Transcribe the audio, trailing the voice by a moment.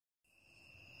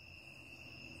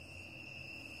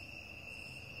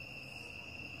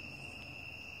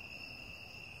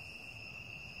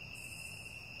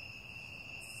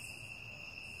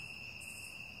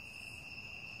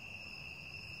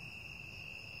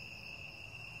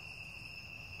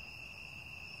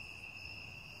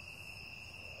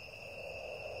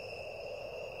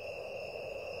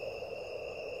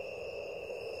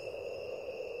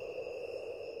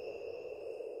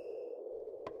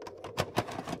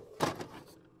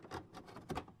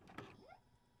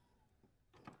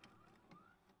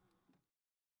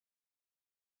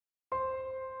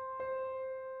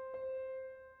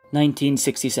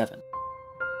1967.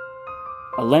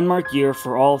 A landmark year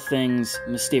for all things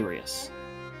mysterious.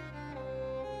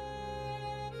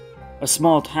 A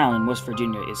small town in West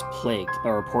Virginia is plagued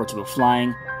by reports of a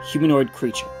flying, humanoid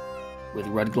creature with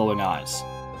red glowing eyes.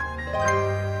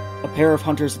 A pair of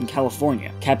hunters in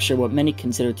California capture what many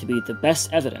consider to be the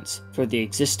best evidence for the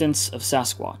existence of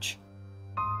Sasquatch.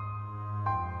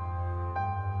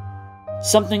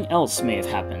 Something else may have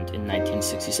happened in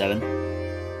 1967.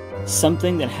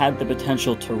 Something that had the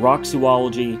potential to rock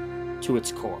zoology to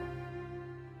its core.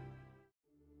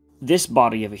 This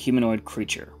body of a humanoid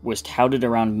creature was touted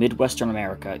around Midwestern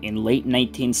America in late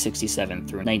 1967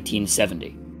 through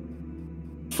 1970.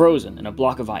 Frozen in a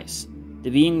block of ice,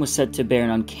 the being was said to bear an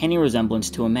uncanny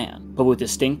resemblance to a man, but with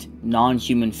distinct,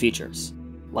 non-human features,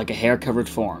 like a hair-covered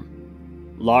form,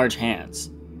 large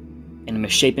hands, and a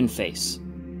misshapen face.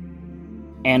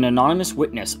 An anonymous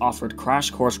witness offered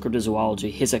Crash Course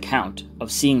Cryptozoology his account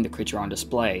of seeing the creature on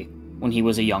display when he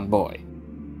was a young boy.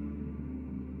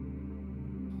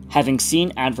 Having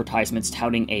seen advertisements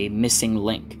touting a missing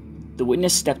link, the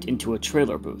witness stepped into a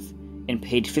trailer booth and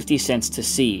paid 50 cents to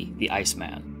see the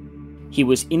Iceman. He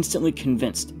was instantly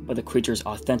convinced by the creature's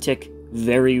authentic,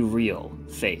 very real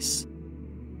face.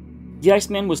 The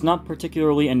Iceman was not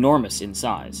particularly enormous in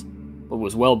size, but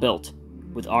was well built,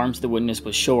 with arms the witness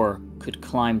was sure could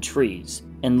climb trees,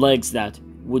 and legs that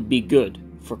would be good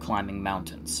for climbing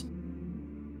mountains.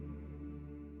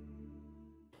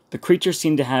 The creature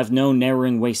seemed to have no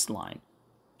narrowing waistline,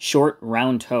 short,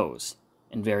 round toes,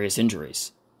 and various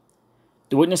injuries.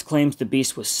 The witness claims the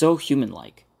beast was so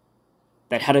human-like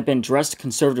that had it been dressed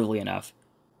conservatively enough,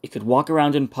 it could walk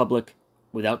around in public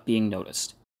without being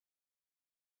noticed.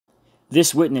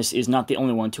 This witness is not the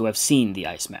only one to have seen the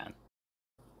Iceman.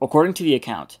 According to the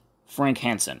account, Frank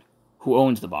Hansen, who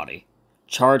owned the body,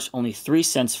 charged only 3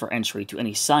 cents for entry to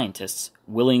any scientists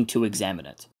willing to examine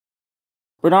it.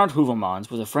 Bernard Heuvelmans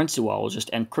was a French zoologist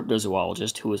and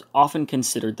cryptozoologist who was often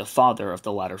considered the father of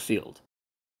the latter field.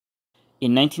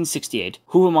 In 1968,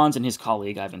 Heuvelmans and his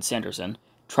colleague Ivan Sanderson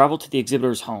traveled to the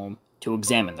exhibitor's home to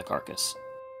examine the carcass.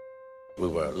 We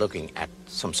were looking at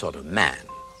some sort of man.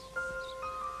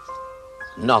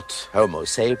 Not Homo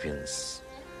sapiens,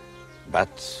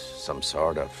 but some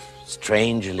sort of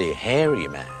strangely hairy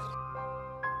man.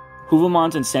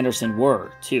 Heuvelmans and Sanderson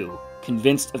were, too,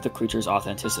 convinced of the creature's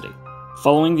authenticity.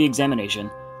 Following the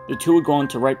examination, the two would go on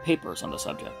to write papers on the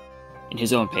subject. In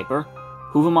his own paper,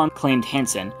 Heuvelmans claimed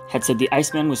Hansen had said the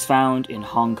Iceman was found in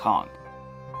Hong Kong.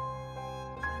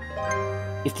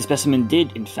 If the specimen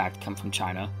did in fact come from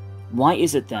China, why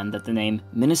is it then that the name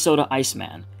Minnesota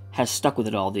Iceman has stuck with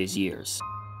it all these years?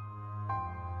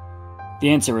 The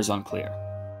answer is unclear.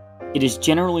 It is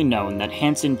generally known that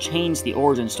Hansen changed the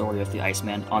origin story of the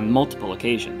Iceman on multiple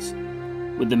occasions,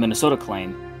 with the Minnesota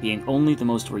claim being only the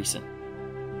most recent.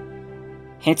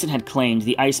 Hansen had claimed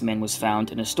the Iceman was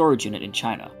found in a storage unit in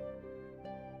China,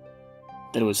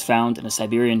 that it was found in a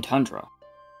Siberian tundra,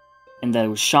 and that it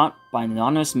was shot by an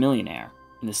anonymous millionaire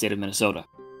in the state of Minnesota.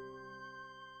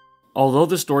 Although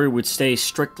the story would stay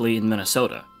strictly in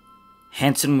Minnesota,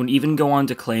 Hansen would even go on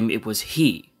to claim it was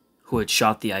he who had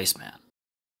shot the Iceman.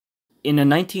 In a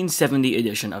 1970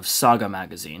 edition of Saga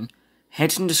magazine,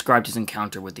 Hansen described his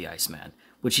encounter with the Iceman,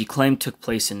 which he claimed took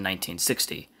place in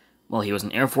 1960, while he was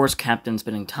an Air Force captain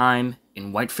spending time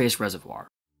in Whiteface Reservoir.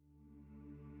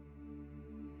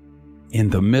 In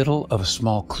the middle of a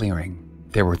small clearing,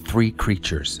 there were 3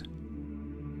 creatures.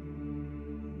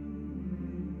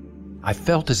 I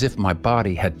felt as if my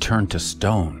body had turned to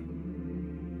stone.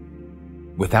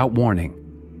 Without warning,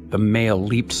 the male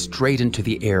leaped straight into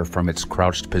the air from its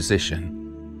crouched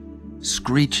position.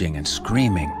 Screeching and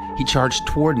screaming, he charged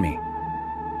toward me.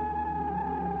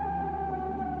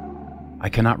 I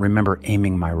cannot remember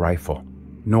aiming my rifle,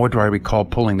 nor do I recall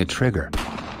pulling the trigger,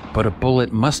 but a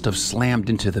bullet must have slammed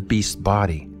into the beast's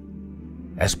body.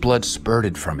 As blood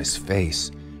spurted from his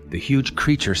face, the huge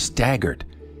creature staggered,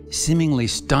 seemingly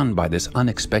stunned by this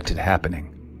unexpected happening.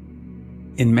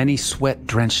 In many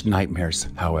sweat-drenched nightmares,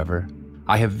 however,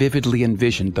 I have vividly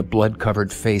envisioned the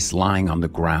blood-covered face lying on the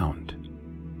ground.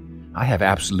 I have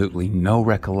absolutely no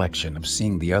recollection of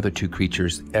seeing the other 2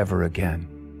 creatures ever again.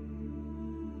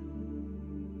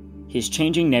 His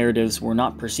changing narratives were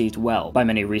not perceived well by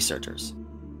many researchers.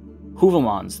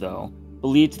 Heuvelmans, though,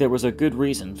 believed there was a good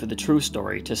reason for the true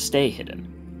story to stay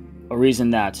hidden, a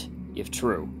reason that, if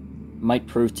true, might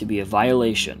prove to be a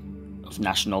violation of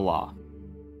national law.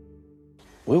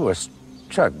 We were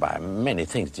struck by many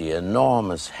things, the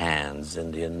enormous hands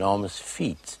and the enormous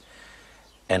feet,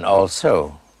 and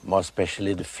also, more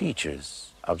especially, the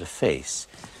features of the face,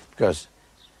 because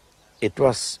it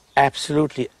was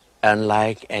absolutely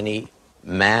unlike any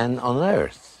man on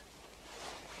earth.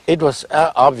 It was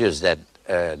obvious that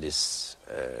this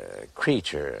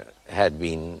creature had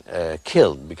been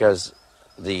killed because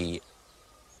the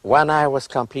one eye was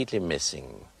completely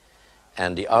missing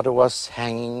and the other was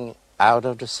hanging out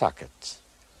of the socket,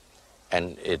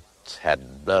 and it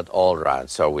had blood all around,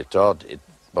 so we thought it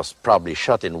was probably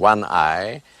shot in one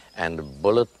eye and the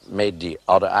bullet made the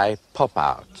other eye pop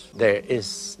out. There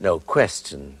is no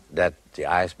question that the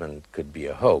Iceman could be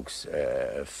a hoax,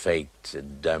 a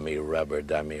faked dummy, rubber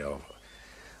dummy, or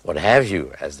what have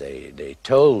you, as they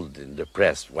told in the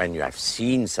press. When you have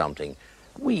seen something,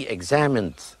 we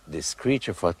examined this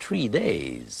creature for 3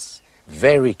 days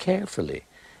very carefully,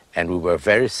 and we were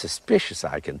very suspicious,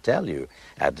 I can tell you,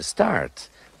 at the start.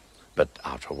 But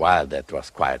after a while, that was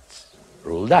quite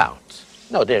ruled out.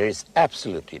 No, there is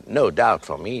absolutely no doubt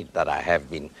for me that I have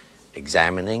been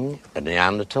examining a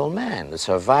Neanderthal man, a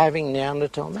surviving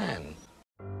Neanderthal man.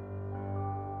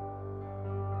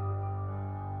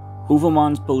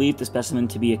 Heuvelmans believed the specimen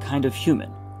to be a kind of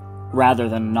human, rather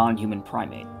than a non-human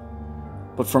primate.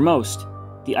 But for most,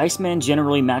 the Iceman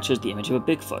generally matches the image of a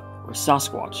Bigfoot or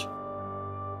Sasquatch.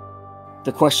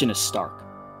 The question is stark.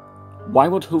 Why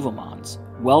would Heuvelmans,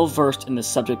 well-versed in the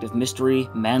subject of mystery,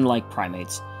 man-like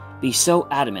primates, be so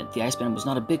adamant the Iceman was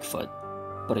not a Bigfoot,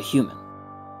 but a human?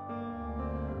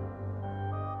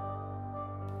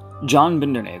 John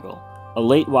Bindernagel, a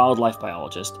late wildlife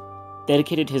biologist,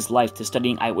 dedicated his life to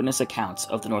studying eyewitness accounts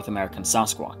of the North American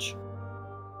Sasquatch.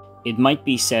 It might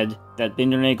be said that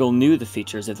Bindernagel knew the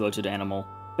features of the alleged animal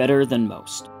better than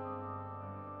most.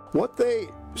 What they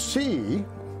see,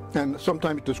 and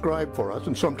sometimes describe for us,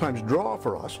 and sometimes draw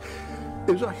for us,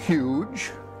 is a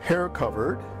huge,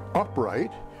 hair-covered,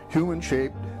 upright,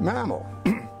 human-shaped mammal.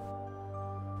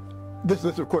 This,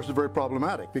 of course, is very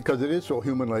problematic because it is so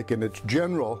human-like in its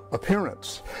general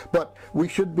appearance. But we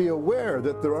should be aware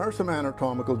that there are some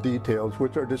anatomical details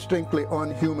which are distinctly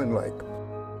unhuman-like.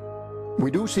 We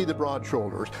do see the broad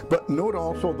shoulders, but note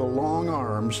also the long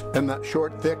arms and that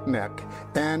short, thick neck,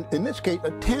 and in this case,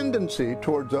 a tendency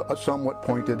towards a somewhat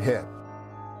pointed head.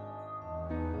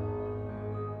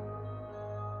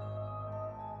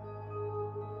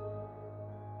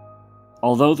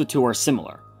 Although the two are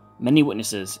similar, many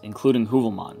witnesses, including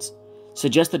Heuvelmans,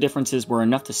 suggest the differences were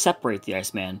enough to separate the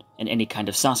Iceman and any kind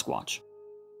of Sasquatch.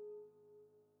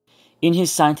 In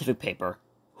his scientific paper,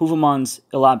 Heuvelmans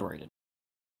elaborated.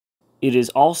 It is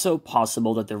also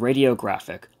possible that the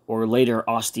radiographic, or later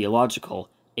osteological,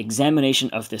 examination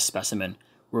of this specimen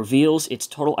reveals its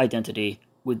total identity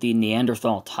with the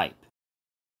Neanderthal type.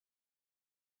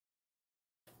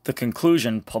 The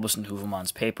conclusion published in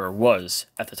Heuvelmans' paper was,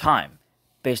 at the time,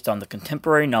 based on the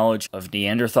contemporary knowledge of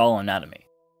Neanderthal anatomy.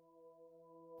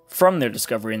 From their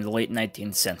discovery in the late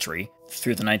 19th century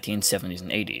through the 1970s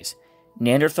and 80s,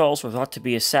 Neanderthals were thought to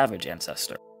be a savage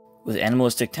ancestor, with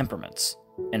animalistic temperaments,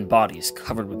 and bodies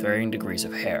covered with varying degrees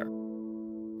of hair.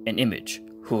 An image,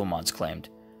 Heuvelmans claimed,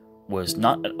 was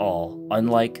not at all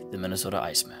unlike the Minnesota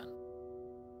Iceman.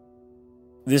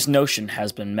 This notion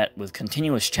has been met with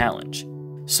continuous challenge,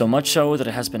 so much so that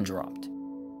it has been dropped.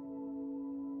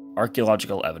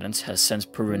 Archaeological evidence has since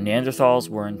proven Neanderthals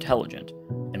were intelligent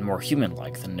and more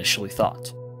human-like than initially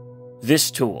thought. This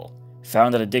tool,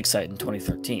 found at a dig site in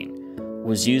 2013,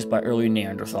 was used by early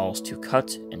Neanderthals to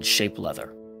cut and shape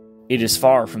leather. It is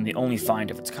far from the only find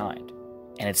of its kind,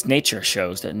 and its nature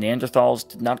shows that Neanderthals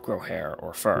did not grow hair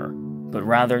or fur, but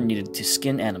rather needed to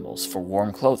skin animals for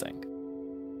warm clothing.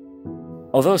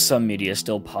 Although some media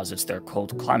still posits their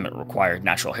cold climate required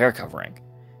natural hair covering,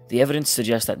 the evidence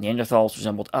suggests that Neanderthals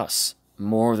resembled us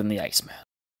more than the Iceman.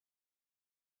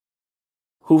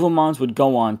 Heuvelmans would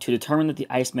go on to determine that the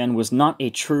Iceman was not a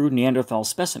true Neanderthal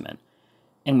specimen,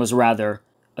 and was rather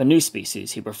a new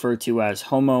species he referred to as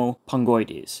Homo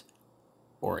pungoides,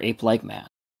 or ape-like man.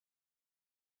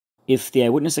 If the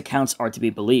eyewitness accounts are to be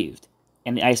believed,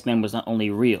 and the Iceman was not only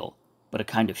real, but a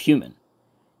kind of human,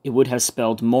 it would have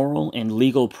spelled moral and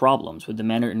legal problems with the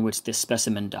manner in which this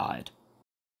specimen died.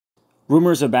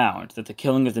 Rumors abound that the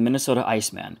killing of the Minnesota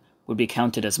Iceman would be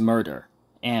counted as murder,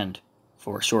 and,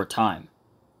 for a short time,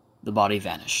 the body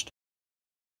vanished.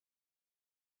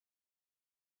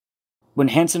 When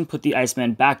Hansen put the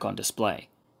Iceman back on display,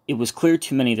 it was clear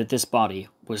to many that this body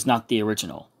was not the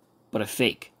original, but a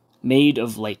fake, made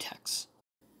of latex.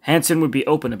 Hansen would be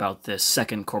open about this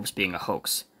second corpse being a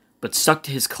hoax, but stuck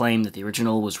to his claim that the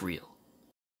original was real.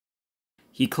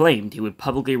 He claimed he would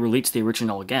publicly release the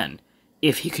original again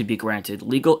if he could be granted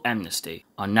legal amnesty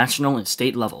on national and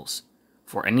state levels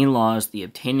for any laws the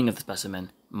obtaining of the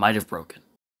specimen might have broken.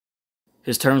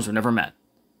 His terms were never met,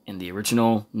 and the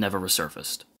original never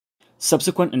resurfaced.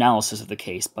 Subsequent analysis of the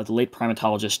case by the late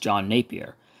primatologist John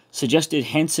Napier suggested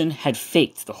Hansen had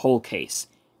faked the whole case,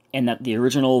 and that the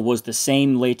original was the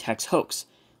same latex hoax,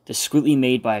 discreetly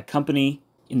made by a company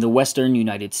in the western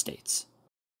United States.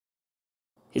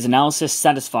 His analysis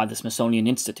satisfied the Smithsonian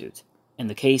Institute, and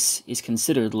the case is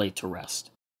considered laid to rest.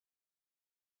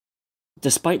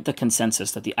 Despite the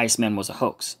consensus that the Iceman was a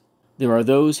hoax, there are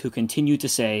those who continue to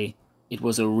say it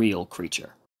was a real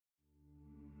creature.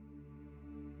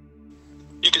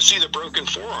 You could see the broken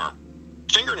forearm,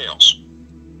 fingernails.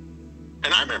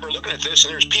 And I remember looking at this,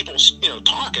 and there's people,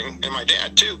 talking, and my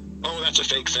dad too. Oh, that's a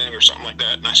fake thing or something like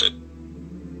that. And I said,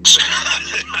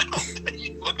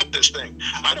 look at this thing.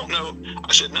 I don't know.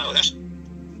 I said, no,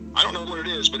 I don't know what it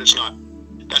is, but that's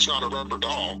not a rubber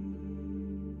doll.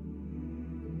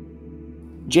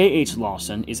 J.H.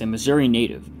 Lawson is a Missouri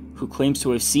native who claims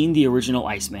to have seen the original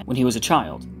Iceman when he was a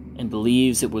child and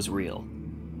believes it was real.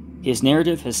 His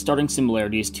narrative has starting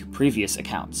similarities to previous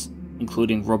accounts,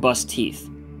 including robust teeth,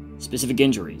 specific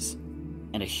injuries,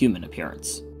 and a human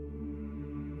appearance.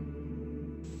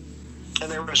 And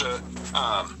there was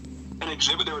an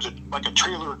exhibit. There was a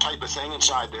trailer type of thing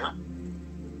inside there,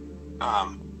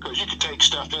 because you could take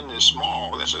stuff in this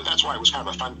mall. That's why it was kind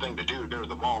of a fun thing to do to go to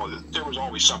the mall. There was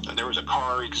always something. There was a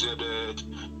car exhibit,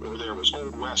 or there was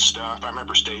Old West stuff. I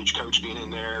remember Stagecoach being in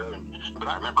there, but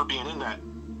I remember being in that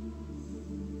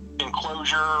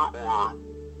enclosure or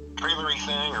trailery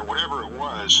thing or whatever it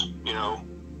was,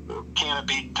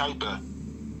 canopy type of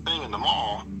thing in the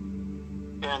mall.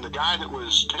 And the guy that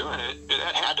was doing it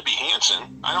had to be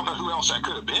Hansen. I don't know who else that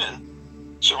could have been.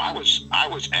 So I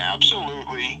was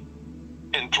absolutely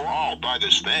enthralled by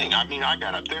this thing. I mean, I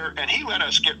got up there and he let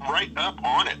us get right up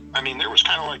on it. I mean, there was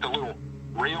kind of like a little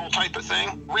rail type of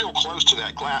thing, real close to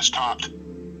that glass-topped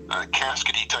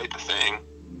caskety type of thing.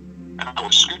 And I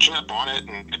was scooching up on it,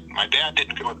 and my dad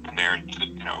didn't go up in there. He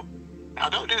said, now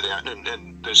don't do that.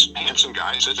 And this Hansen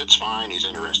guy says, it's fine, he's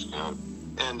interested.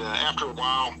 And after a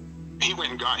while,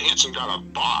 Hansen got a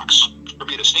box for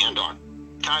me to stand on.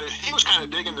 He was kind of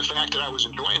digging the fact that I was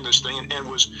enjoying this thing and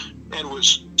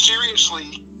was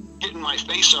seriously getting my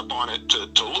face up on it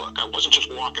to look. I wasn't just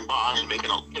walking by and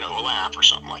making a laugh or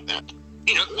something like that.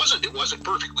 It wasn't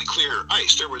perfectly clear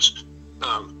ice. There was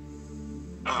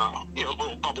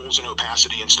little bubbles and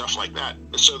opacity and stuff like that.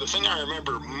 And so the thing I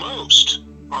remember most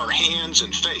are hands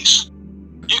and face.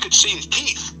 You could see the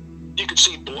teeth. You could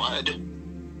see blood,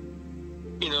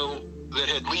 that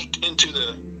had leaked into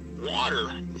the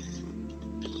water,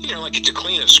 like to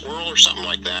clean a squirrel or something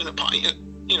like that, up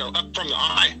from the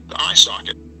eye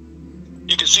socket.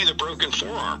 You could see the broken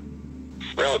forearm.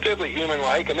 Relatively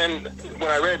human-like. And then when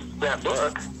I read that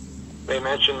book, they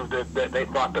mentioned that they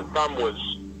thought the thumb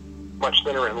was much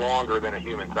thinner and longer than a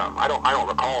human thumb. I don't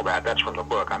recall that. That's from the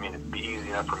book. I mean, it'd be easy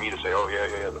enough for me to say, oh,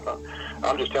 yeah, the thumb.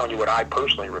 I'm just telling you what I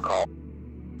personally recall.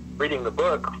 Reading the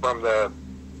book, from the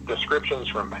descriptions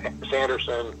from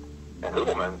Sanderson and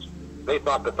Hubelmann's, they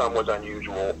thought the thumb was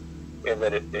unusual in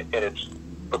that in its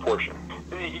proportion.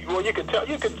 Well, you could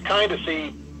kind of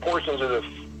see portions of the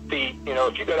feet.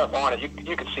 If you got up on it,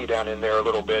 you could see down in there a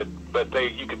little bit, but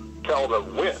you could tell the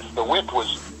width. The width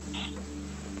was,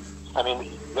 I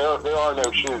mean, there are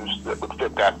no shoes that would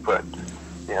fit that foot.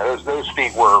 Those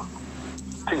feet were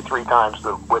 2-3 times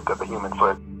the width of a human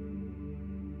foot.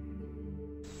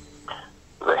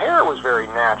 The hair was very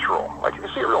natural. Like, you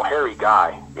could see a real hairy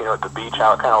guy, at the beach,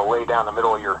 how it kind of lay down the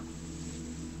middle of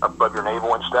above your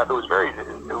navel and stuff.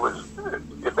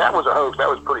 If that was a hoax, that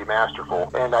was pretty masterful.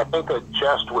 And I think the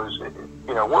chest was,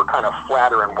 we're kind of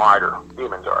flatter and wider,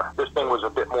 humans are. This thing was a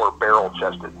bit more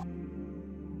barrel-chested.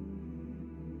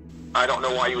 I don't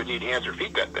know why you would need hands or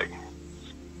feet that big.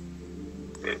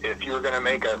 If you were going to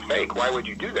make a fake, why would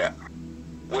you do that?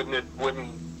 Wouldn't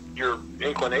your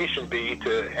inclination be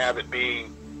to have it be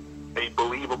a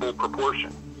believable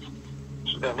proportion?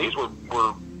 And these were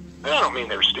I don't mean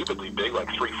they're stupidly big, like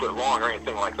 3 foot long or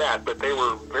anything like that, but they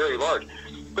were very large.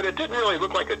 But it didn't really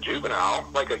look like a juvenile,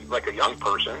 like a young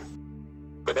person.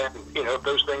 But then, if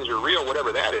those things are real,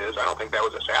 whatever that is, I don't think that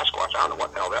was a Sasquatch. I don't know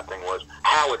what the hell that thing was.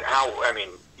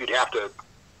 You'd have to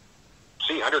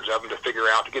see hundreds of them to figure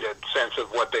out, to get a sense of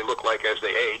what they look like as they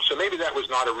age. So maybe that was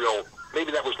not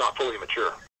fully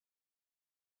mature.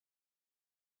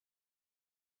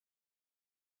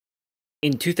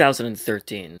 In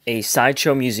 2013, a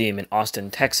sideshow museum in Austin,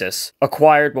 Texas,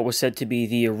 acquired what was said to be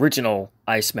the original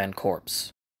Iceman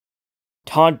corpse.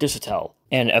 Todd Disotell,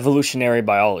 an evolutionary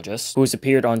biologist who has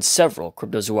appeared on several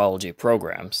cryptozoology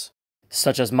programs,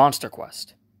 such as Monster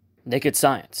Quest, Naked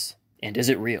Science, and Is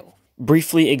It Real?,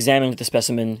 briefly examined the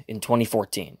specimen in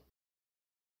 2014.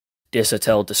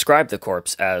 Desautels described the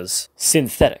corpse as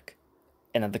synthetic,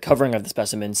 and that the covering of the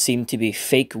specimen seemed to be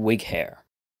fake wig hair.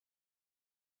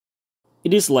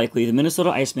 It is likely the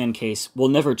Minnesota Iceman case will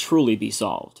never truly be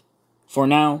solved. For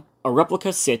now, a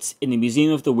replica sits in the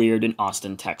Museum of the Weird in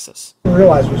Austin, Texas. What I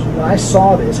realized was when I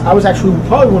saw this, I was actually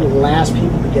probably one of the last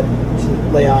people to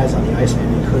lay eyes on the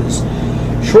Iceman, because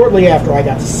shortly after I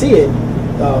got to see it,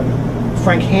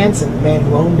 Frank Hansen, the man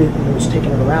who owned it and was taking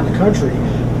it around the country,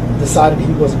 decided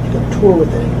he wasn't going to tour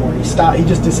with it anymore. He stopped. He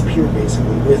just disappeared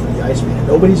basically with the Iceman. And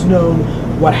nobody's known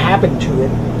what happened to it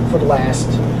for the last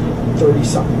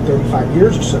 35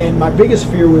 years or so. And my biggest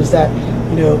fear was that,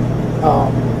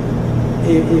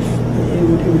 if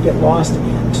it would get lost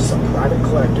again to some private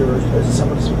collector or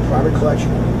someone's private collection,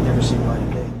 and we'd never see the light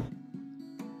of day.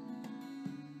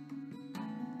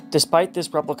 Despite this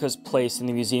replica's place in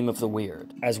the Museum of the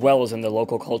Weird, as well as in the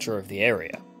local culture of the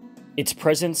area, its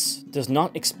presence does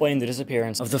not explain the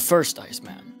disappearance of the first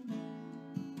Iceman.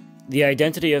 The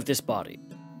identity of this body,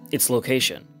 its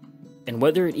location, and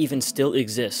whether it even still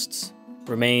exists,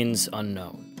 remains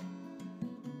unknown.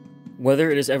 Whether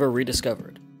it is ever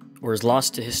rediscovered, or is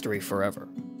lost to history forever,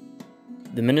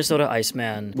 the Minnesota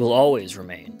Iceman will always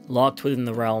remain locked within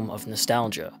the realm of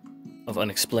nostalgia of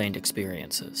unexplained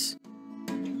experiences.